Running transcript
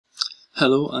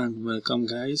Hello and welcome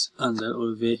guys, Andell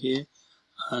Ollivierre here,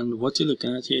 and what you're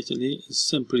looking at here today is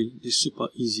simply the super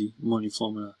easy money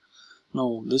formula.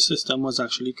 Now this system was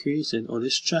actually created, or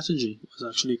this strategy was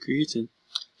actually created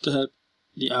to help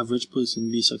the average person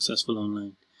be successful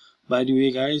online. By the way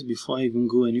guys, before I even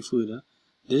go any further,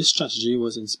 this strategy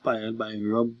was inspired by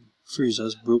Rob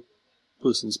Fraser's Broke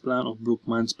Person's Plan or Broke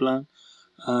Man's Plan,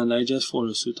 and I just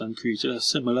followed suit and created a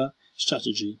similar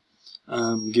strategy.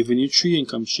 Giving you 3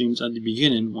 income streams at the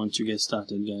beginning once you get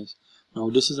started guys. Now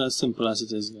this is as simple as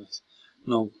it is guys.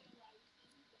 Now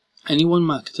anyone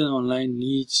marketing online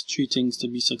needs 3 things to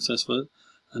be successful,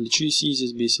 and the 3 C's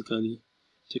is basically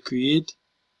to create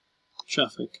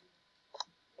traffic,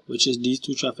 which is these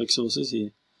 2 traffic sources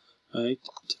here, right?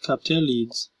 To capture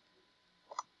leads,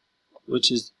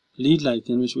 which is lead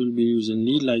lightning, which we'll be using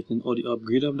lead lightning or the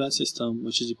upgrade of that system,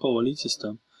 which is the power lead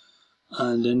system.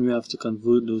 And then we have to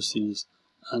convert those sales.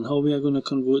 And how we are going to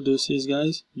convert those sales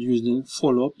guys? Using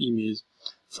follow-up emails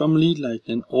from lead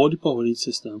lightning or the power lead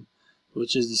system,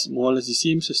 which is more or less the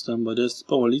same system, but this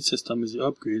power lead system is the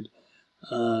upgrade,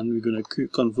 and we're going to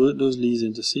convert those leads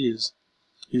into sales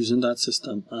using that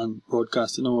system and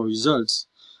broadcasting our results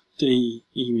to the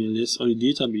email list or the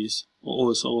database or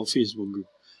also our Facebook group.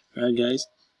 Alright guys,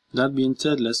 that being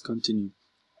said, let's continue.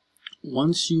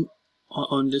 Once you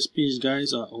on this page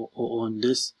guys, or on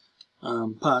this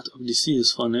part of the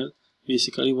sales funnel,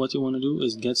 basically what you want to do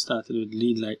is get started with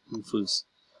lead lightning first.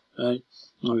 Right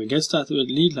now we get started with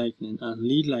lead lightning, and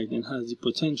lead lightning has the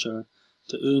potential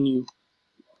to earn you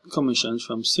commissions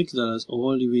from $6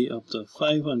 all the way up to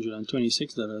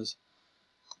 $526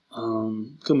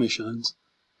 commissions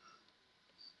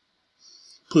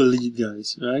per lead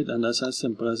guys, right? And that's as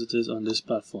simple as it is on this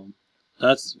platform.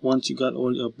 That's once you got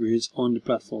all the upgrades on the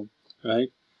platform, right?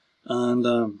 And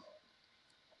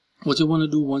what you want to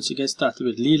do once you get started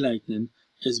with lead lightning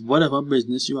is whatever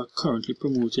business you are currently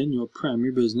promoting, your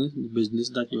primary business, the business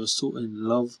that you're so in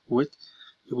love with,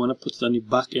 you want to put it on the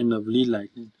back end of lead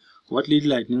lightning. What lead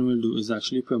lightning will do is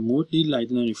actually promote lead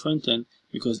lightning on the front end,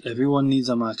 because everyone needs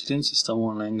a marketing system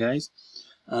online guys.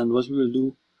 And what we will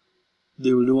do,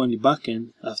 they will do on the back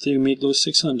end, after you make those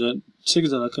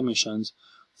 $6 commissions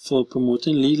for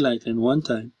promoting lead lightning one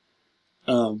time,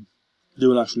 they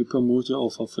will actually promote your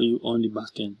offer for you on the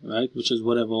back end, right? Which is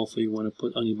whatever offer you want to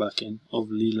put on the back end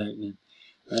of lead lightning,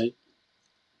 right?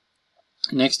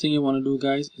 Next thing you want to do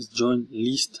guys is join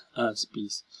Leased Ad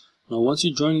Space. Now once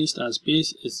you join Leased Ad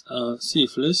Space, it's a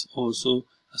safe list, also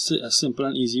a simple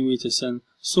and easy way to send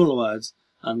solo ads,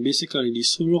 and basically the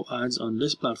solo ads on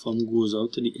this platform goes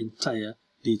out to the entire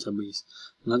database.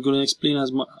 I'm not going to explain a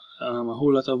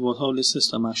whole lot about how this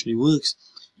system actually works.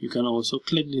 You can also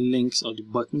click the links or the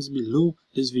buttons below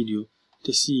this video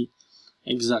to see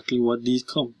exactly what these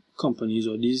companies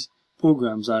or these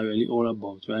programs are really all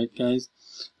about, right guys?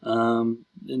 On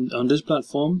this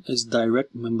platform, it's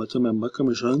direct member-to-member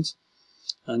commissions,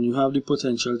 and you have the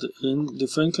potential to earn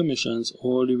different commissions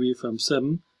all the way from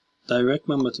 7 direct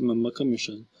member-to-member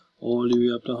commission all the way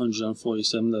up to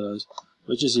 $147,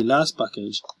 which is the last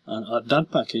package. And at that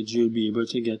package, you'll be able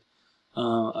to get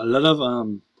a lot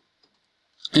of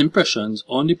impressions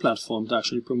on the platform to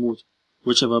actually promote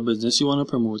whichever business you want to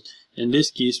promote. In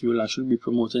this case, we will actually be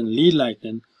promoting lead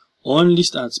lightning on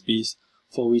Leased Ad Space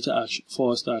for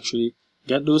us to actually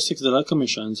get those $6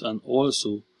 commissions, and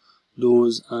also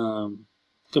those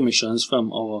commissions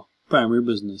from our primary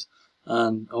business.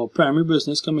 And our primary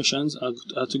business commissions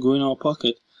are to go in our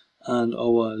pocket, and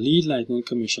our lead lightning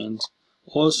commissions,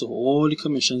 also all the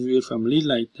commissions we get from lead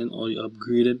lightning or the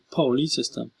upgraded power lead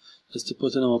system, is to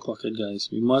put in our pocket guys.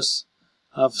 We must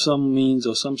have some means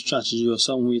or some strategy or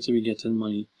some way to be getting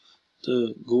money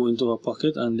to go into our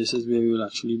pocket, and this is where we will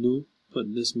actually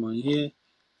put this money here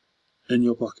in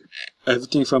your pocket,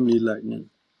 everything from lead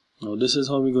lightning. Now this is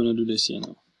how we're going to do this here.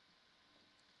 Now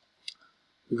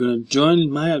we're going to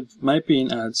join my paying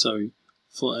ad,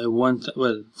 for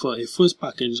a first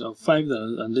package of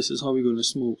 $5, and this is how we're going to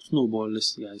snowball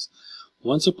this guys.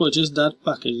 Once you purchase that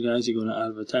package guys, you're going to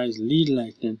advertise lead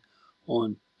lightning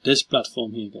on this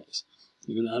platform here guys.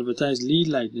 You're going to advertise lead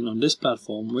lightning on this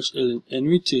platform, which in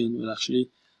return will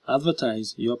actually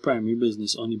advertise your primary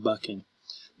business on the back end.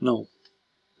 Now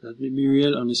let me be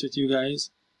real honest with you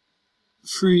guys,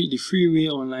 the freeway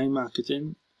online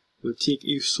marketing will take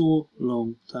you so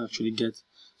long to actually get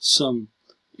some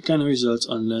kind of results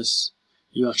unless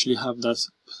you actually have that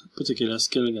particular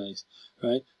skill guys,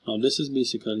 right? Now this is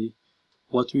basically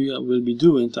what we will be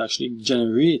doing to actually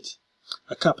generate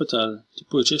a capital to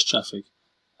purchase traffic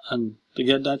and to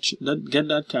get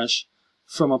that cash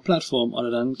from a platform, other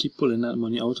than keep pulling that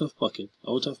money out of pocket,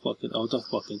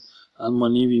 and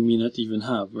money we may not even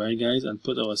have, right guys, and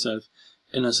put ourselves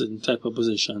in a certain type of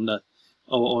position that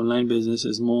our online business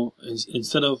is more,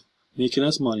 instead of making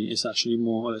us money, it's actually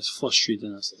more or less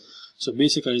frustrating us. So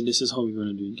basically this is how we're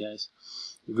going to do it, guys.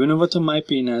 We're going over to My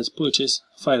Paying Ads, purchase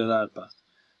 5 ad pack.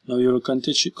 Now you will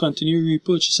continue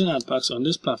repurchasing ad packs on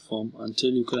this platform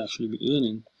until you could actually be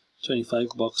earning $25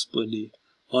 per day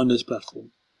on this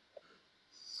platform.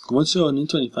 Once you're earning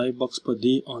 $25 per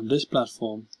day on this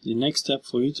platform, the next step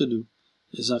for you to do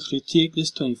is actually take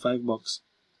this $25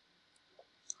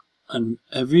 and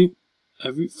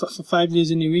for 5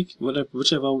 days in a week,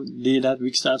 whichever day that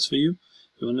week starts for you,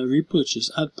 you want to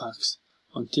repurchase ad packs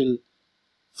until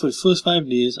for the first 5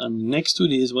 days, and the next 2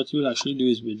 days what you will actually do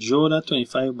is withdraw that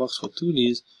 $25 for 2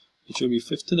 days, which will be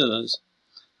 $50.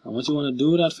 And what you want to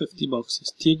do with that $50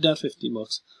 is take that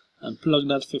 $50 and plug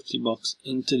that $50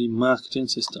 into the marketing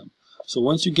system. So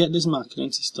once you get this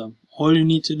marketing system, all you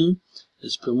need to do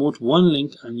is promote one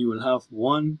link and you will have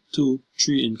 1, 2,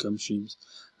 3 income streams.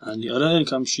 And the other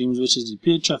income streams, which is the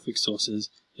paid traffic sources,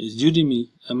 is Udimi,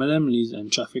 Mlm Leads,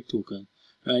 and traffic token.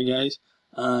 Right guys?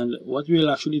 And what we'll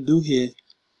actually do here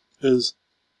is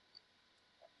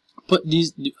put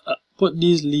these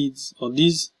leads, or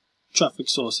these traffic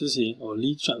sources here, or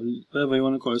whatever you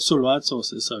want to call it, solo ad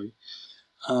sources, sorry,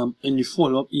 in your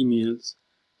follow-up emails,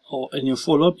 or in your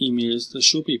follow-up emails to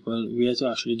show people where to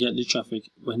actually get the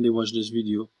traffic when they watch this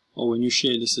video, or when you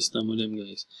share the system with them,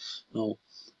 guys. Now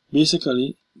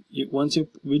basically, once you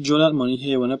withdraw that money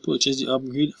here, when I purchase the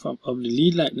upgrade of the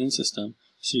lead lightning system,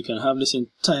 so you can have this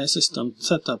entire system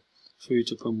set up for you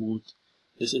to promote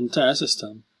this entire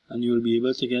system, and you will be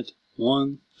able to get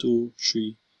 1, 2,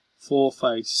 3, 4,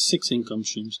 5, 6 income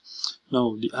streams.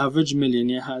 Now the average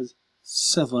millionaire has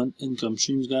 7 income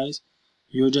streams, guys.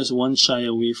 You're just one shy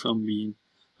away from being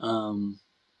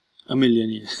a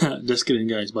millionaire. Just kidding,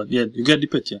 guys, but yeah, you get the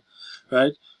picture,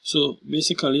 right? So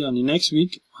basically on the next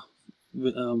week,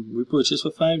 we purchase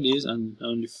for 5 days, and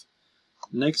on the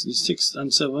next, the 6th and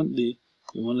 7th day,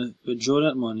 you want to withdraw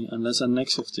that money, and that's the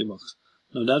next $50.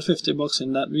 Now that $50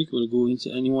 in that week will go into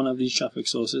any one of these traffic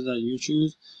sources that you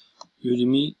choose.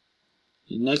 Udimi.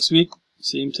 The next week,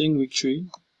 same thing, week 3,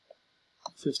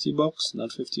 $50.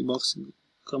 That $50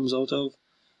 comes out of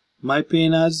My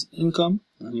Paying Ads income,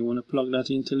 and you want to plug that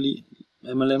into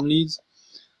Mlm Leads.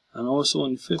 And also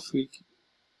on the 5th week,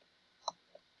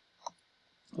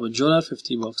 withdraw that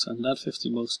 $50, and that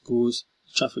 $50 goes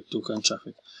to traffic token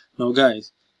traffic. Now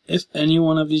guys, if any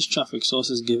one of these traffic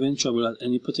sources give in trouble at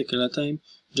any particular time,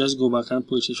 just go back and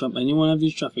purchase from any one of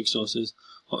these traffic sources,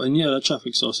 or any other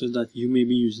traffic sources that you may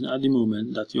be using at the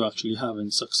moment that you're actually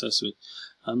having success with.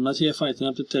 I'm not here fighting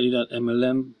up to tell you that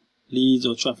Mlm Leads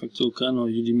or traffic token or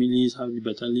Udimi Leads have the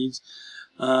better leads.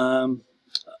 I'm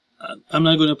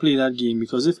not going to play that game,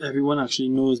 because if everyone actually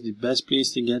knows the best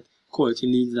place to get quality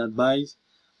leads that buys,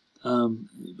 a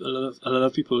lot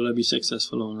of people will be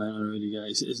successful online already,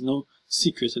 guys. It's no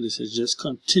secret to this. It's just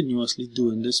continuously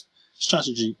doing this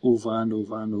strategy over and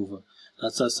over and over.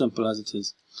 That's as simple as it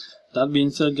is. That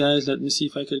being said, guys, let me see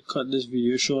if I could cut this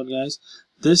video short, guys.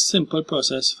 This simple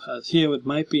process here with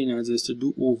My Paying Ads is to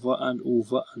do over and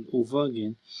over and over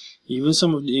again. Even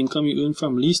some of the income you earn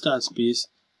from Leased Ad Space,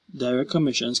 direct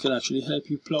commissions, can actually help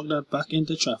you plug that back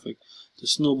into traffic to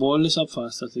snowball this up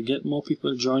faster, to get more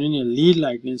people joining your lead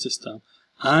lightning system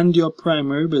and your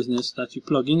primary business that you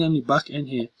plug in on the back end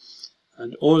here.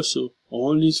 And also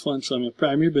all these funds from your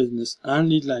primary business and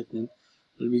lead lightning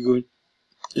will be going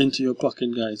into your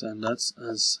pocket, guys. And that's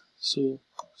as so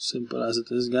simple as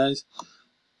it is, guys.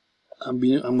 I'm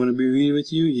going to be real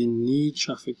with you. You need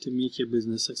traffic to make your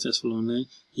business successful online.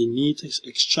 You need to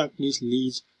extract these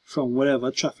leads from whatever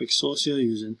traffic source you're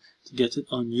using to get it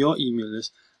on your email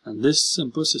list. And this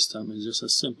simple system is just a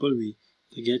simple way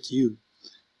to get you,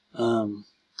 to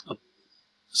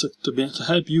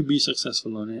help you be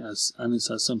successful on it, and it's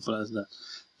as simple as that.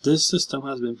 This system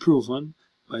has been proven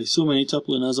by so many top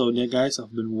earners out there, guys.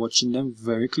 I've been watching them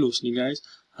very closely, guys.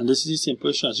 And this is a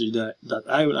simple strategy that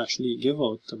I will actually give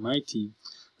out to my team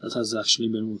that has actually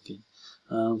been working.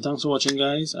 Thanks for watching,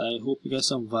 guys. I hope you get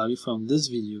some value from this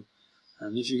video.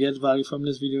 And if you get value from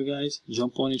this video, guys,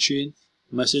 jump on the train,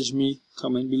 message me,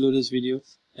 comment below this video,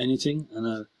 anything, and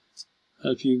I'll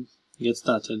help you get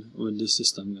started with this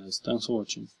system, guys. Thanks for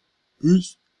watching.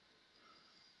 Peace.